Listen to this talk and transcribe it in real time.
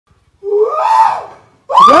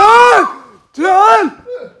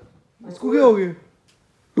इसको क्या हो गया?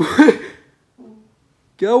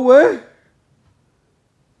 क्या हुआ है?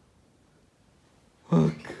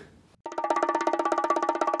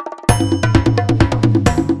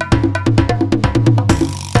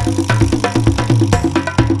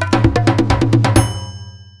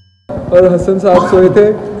 और हसन साहब सोए थे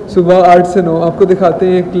सुबह 8 से 9। आपको दिखाते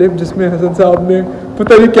हैं एक क्लिप जिसमें हसन साहब ने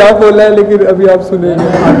पता नहीं क्या बोला है, लेकिन अभी आप सुनेंगे।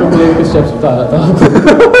 ऑटो क्लेव के स्टेप्स बता रहा था।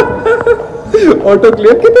 ऑटो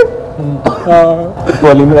क्लेव के थे? हाँ।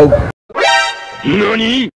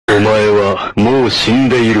 नानी? ओमाए वा मो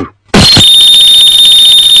शिंदे इरु।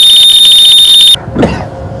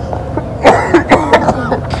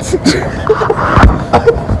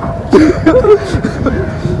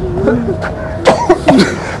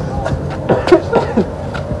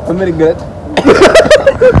 मेरी गलत।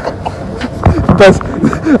 बस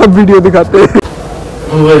अब वीडियो दिखाते हैं।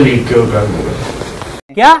 क्यों कर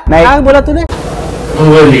क्या नहीं बोला तूने?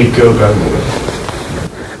 क्यों कर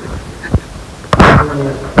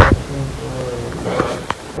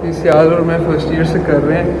सियाल और मैं फर्स्ट ईयर से कर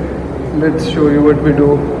रहे हैं। Let's show you what we do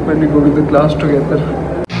when we go to the class together.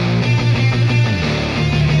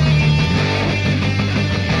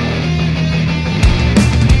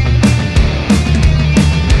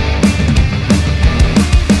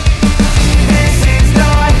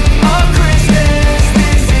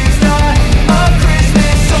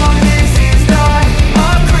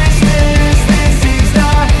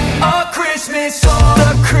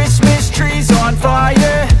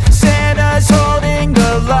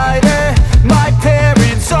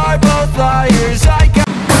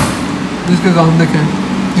 इसका काम देखें,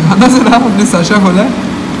 दिखाना जरा। हमने साशा खोला है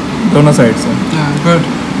दोनों साइड से। गुड।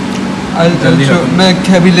 मैं एक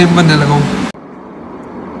हैवी लेम बनने लगा हूँ।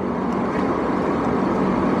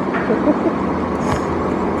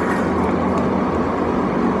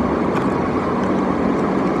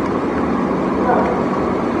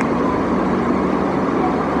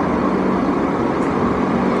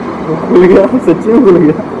 भूल गया, सच्ची में भूल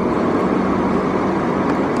गया।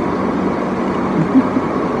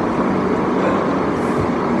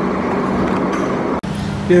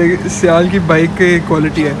 ये सियाल की बाइक की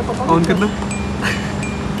क्वालिटी है। ऑन करना।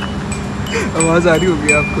 आवाज़ आ रही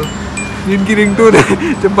होगी आपको। इनकी रिंगटोन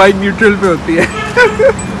है जब बाइक न्यूट्रल पे होती है।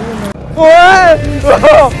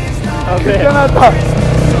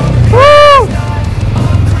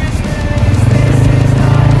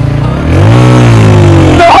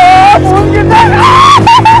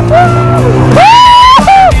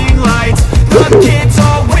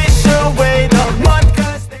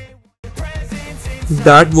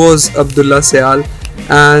 That was Abdullah Sayal,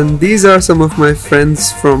 and these are some of my friends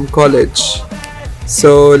from college.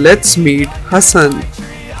 So let's meet Hassan.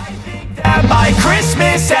 My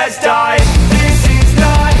Christmas has died. This is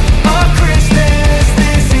not a Christmas.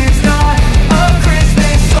 This is not a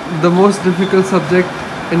Christmas. The most difficult subject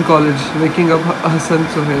in college, waking up Hassan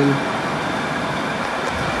Sohail.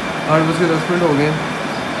 8:10 हो गए।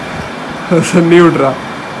 हसन नहीं उठ रहा।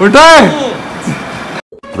 उठा है।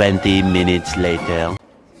 20 minutes later.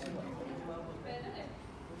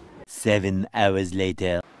 7 hours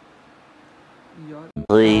later.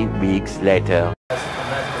 3 weeks later.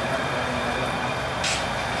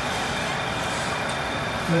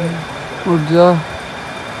 उठ जा।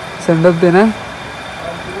 Send up देना है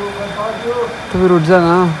तो फिर उठ जा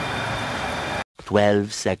ना। 12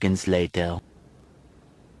 seconds later.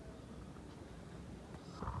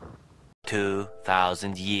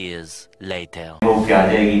 2000 years later. वो क्या आ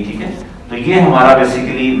जाएगी, ठीक है। तो ये हमारा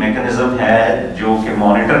बेसिकली मैकेनिज्म है जो कि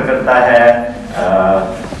मॉनिटर करता है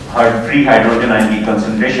फ्री हाइड्रोजन आयन की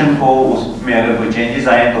कंसंट्रेशन को। उसमें अगर कोई चेंजेस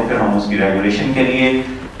आए तो फिर हम उसकी रेगुलेशन के लिए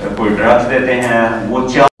कोई ड्रग्स देते हैं। वो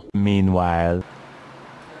Meanwhile,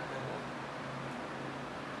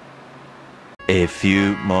 a few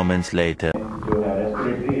moments later. जो है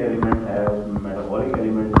रेस्पिरेटरी एलिमेंट है, मेटाबॉलिक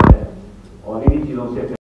एलिमेंट है, और इन्हीं चीजों से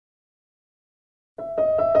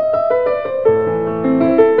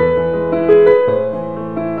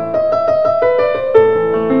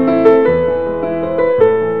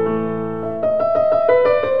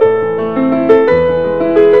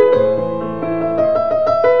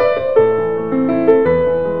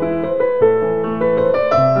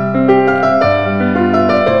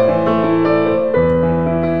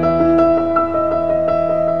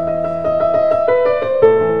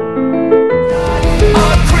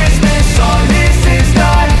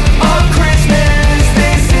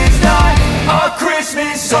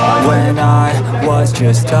When I was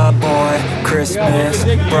just a boy, Christmas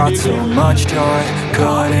brought so much joy.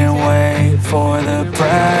 couldn't wait for the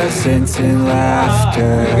presents and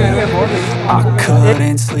laughter. I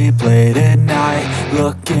couldn't sleep late at night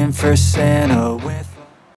looking for Santa with